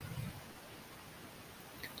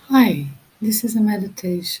Hi, this is a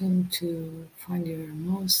meditation to find your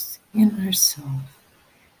most inner self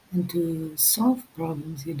and to solve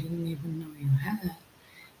problems you didn't even know you had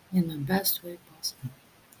in the best way possible.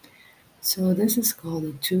 So, this is called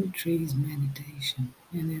the Two Trees Meditation,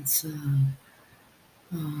 and it's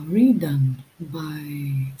redone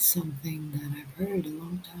by something that I've heard a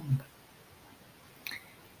long time ago.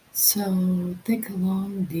 So, take a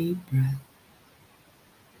long, deep breath.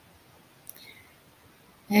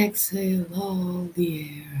 Exhale all the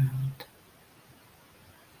air out.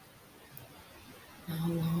 Now,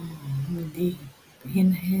 long, deep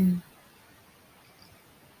inhale.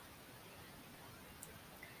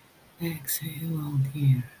 Exhale all the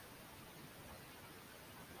air.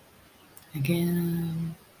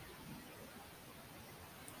 Again,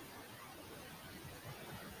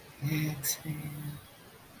 exhale.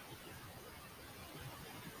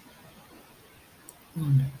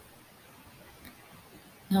 Wonderful.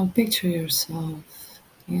 Now picture yourself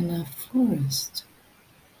in a forest,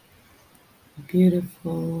 a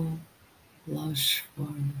beautiful, lush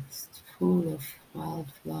forest, full of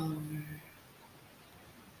wildflowers,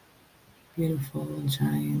 beautiful,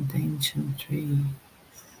 giant, ancient trees.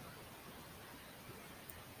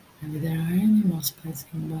 Maybe there are animals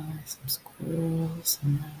passing by, some squirrels,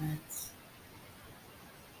 some rabbits,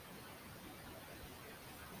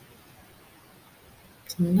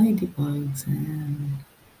 some ladybugs, and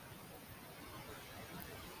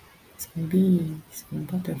some bees and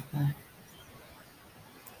butterflies.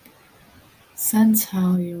 Sense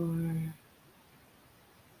how you're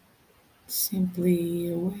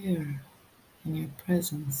simply aware in your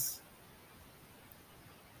presence.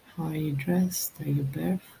 How are you dressed? Are you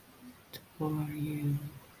barefoot? Or are you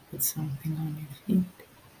with something on your feet?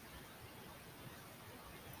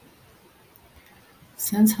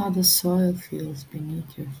 Sense how the soil feels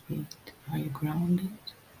beneath your feet. Are you grounded?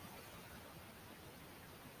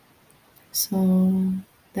 So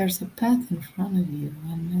there's a path in front of you,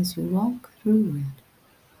 and as you walk through it,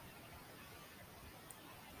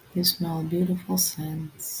 you smell beautiful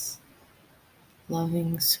scents,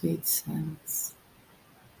 loving, sweet scents.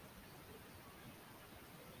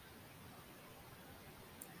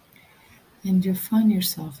 And you find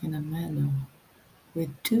yourself in a meadow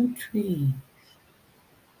with two trees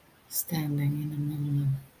standing in the middle of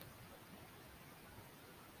it.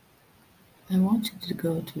 I want you to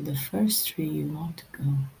go to the first tree you want to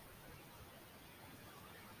go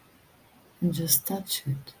and just touch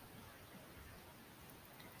it.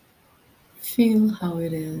 Feel how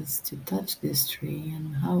it is to touch this tree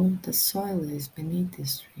and how the soil is beneath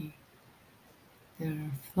this tree. There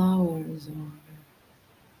are flowers, or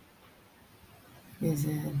is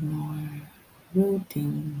it more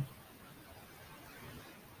rooting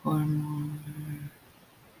or more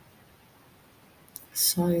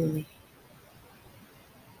soily?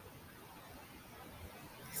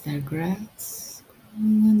 Is there grass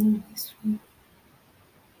growing under this tree?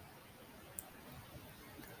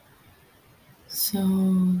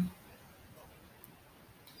 So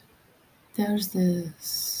there's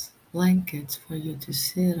this blanket for you to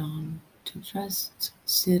sit on, to just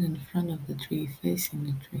sit in front of the tree, facing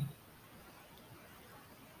the tree.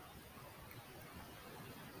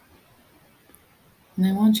 And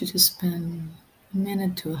I want you to spend a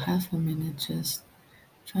minute to half a minute just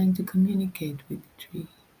trying to communicate with the tree.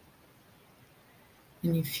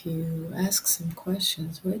 And if you ask some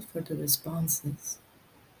questions, wait for the responses.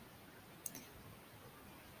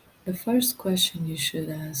 The first question you should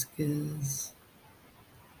ask is,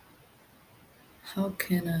 how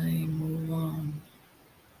can I move on?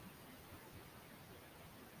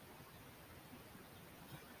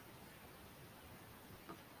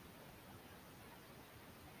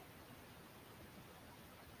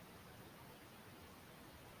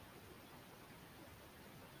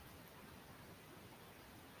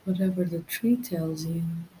 Whatever the tree tells you,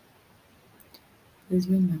 please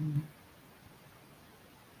remember.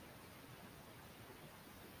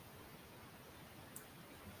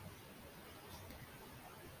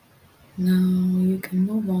 Now you can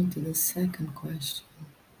move on to the second question.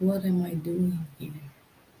 What am I doing here?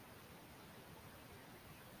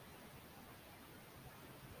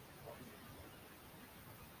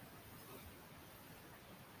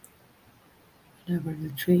 Whatever the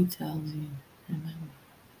tree tells you, remember.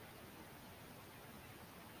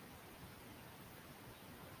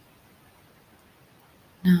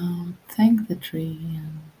 Now thank the tree,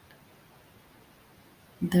 and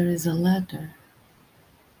there is a ladder,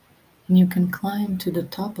 and you can climb to the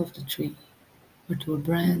top of the tree or to a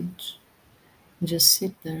branch and just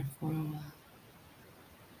sit there for a while.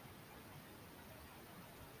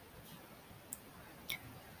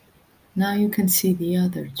 Now you can see the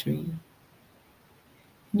other tree,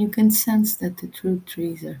 and you can sense that the two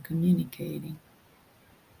trees are communicating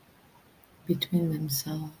between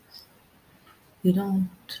themselves. You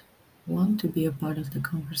don't want to be a part of the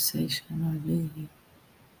conversation, or do you?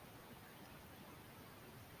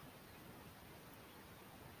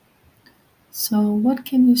 So, what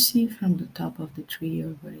can you see from the top of the tree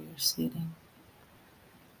or where you're sitting?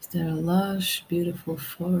 Is there a lush, beautiful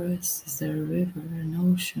forest? Is there a river, an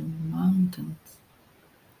ocean, mountains,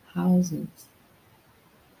 houses?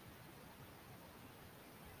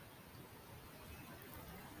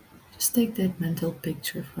 Just take that mental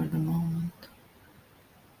picture for the moment.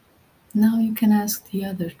 Now you can ask the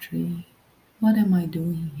other tree, what am I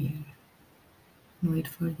doing here? And wait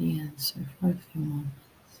for the answer for a few moments.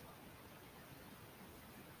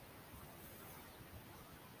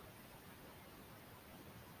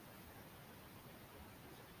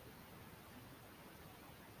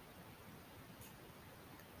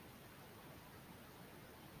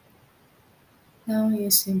 Now you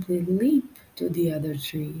simply leap to the other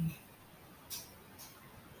tree,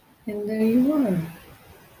 and there you are.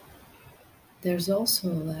 There's also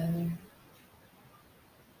a ladder,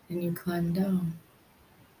 and you climb down.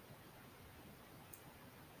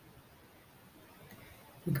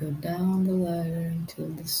 You go down the ladder until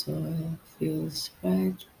the soil feels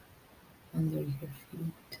right under your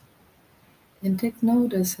feet. And take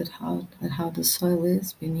notice at how the soil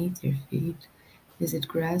is beneath your feet. Is it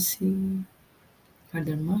grassy? Are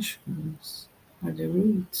there mushrooms? Are there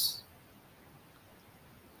roots?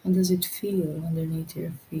 How does it feel underneath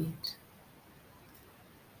your feet?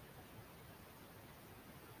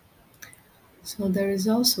 So there is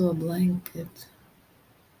also a blanket,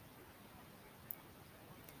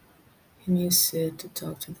 and you sit to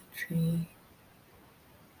talk to the tree.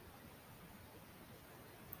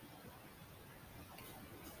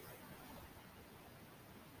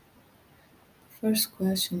 First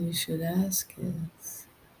question you should ask is,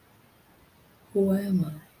 who am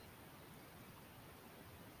I?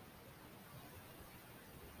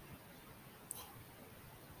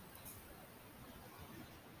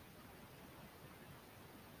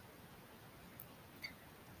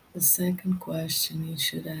 The second question you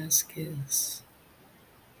should ask is,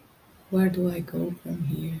 where do I go from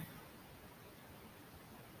here?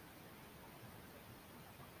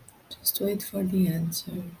 Just wait for the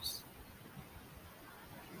answers.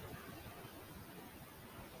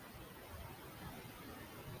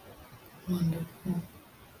 Wonderful.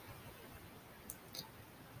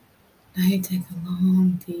 Now you take a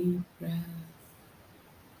long, deep breath,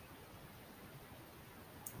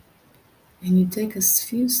 and you take a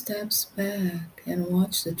few steps back and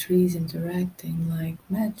watch the trees interacting like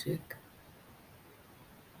magic.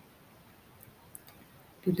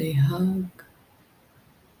 Do they hug?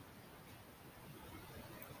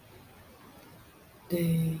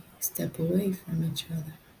 They step away from each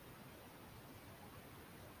other.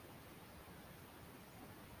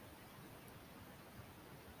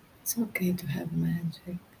 It's okay to have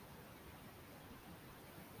magic.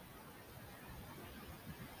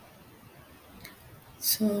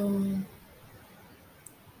 So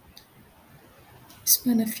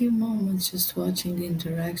spend a few moments just watching the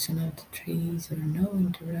interaction of the trees or no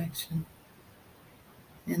interaction,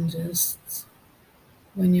 and just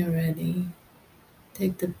when you're ready,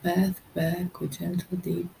 take the path back with gentle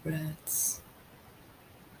deep breaths.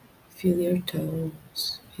 Feel your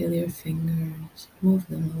toes, feel your fingers, move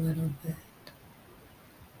them a little bit,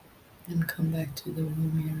 and come back to the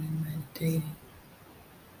room you're in meditating.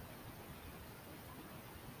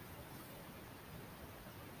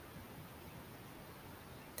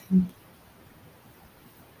 Thank you.